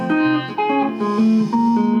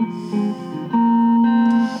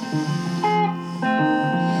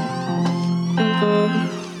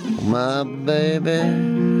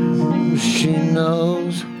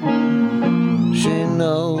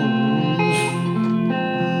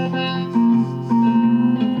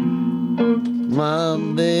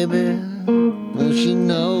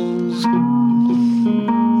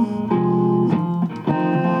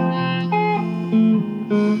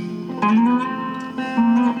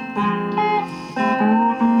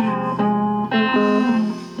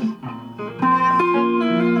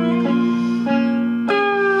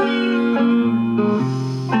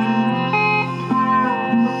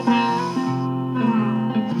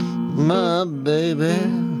baby,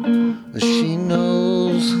 she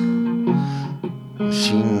knows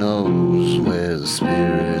where the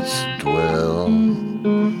spirits dwell.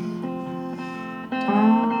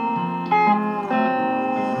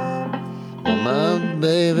 Well, my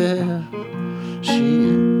baby,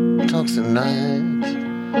 she talks at night,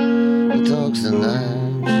 talks at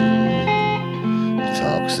night, she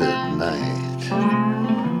talks at night.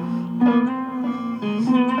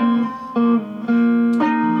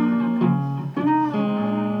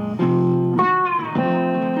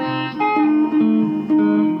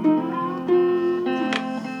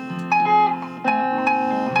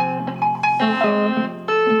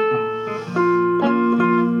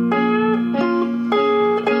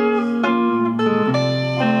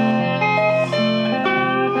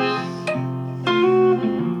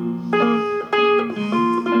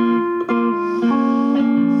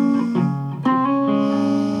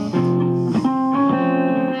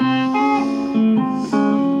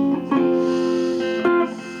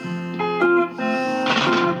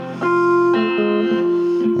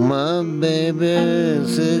 My baby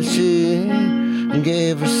said she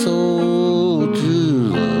gave her soul to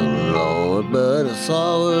the Lord, but I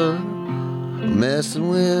saw her messing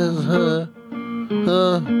with her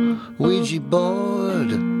Ouija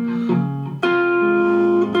board.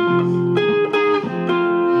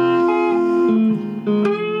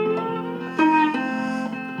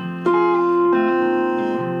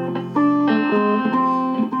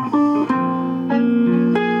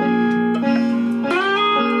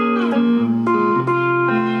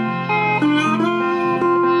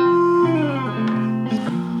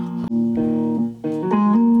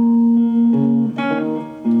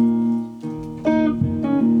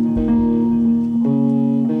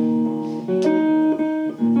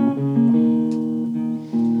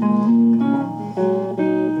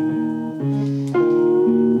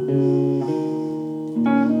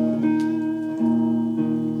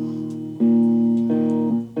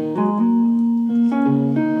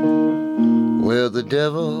 Well, the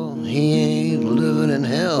devil, he ain't living in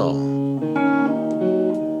hell.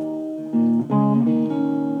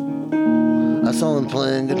 I saw him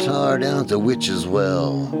playing guitar down at the Witch's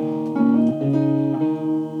Well.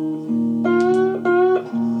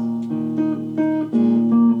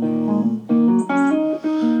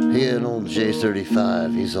 He had an old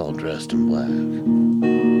J35, he's all dressed in black.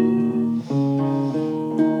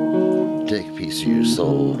 Take a piece of your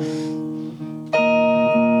soul.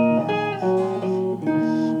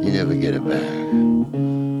 You never get it back.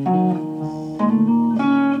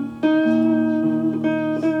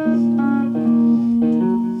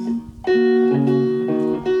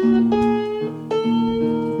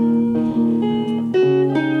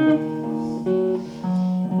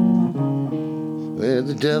 Well,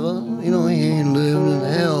 the devil, he ain't living in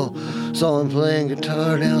hell. Saw him playing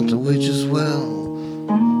guitar down at the Witch's Well.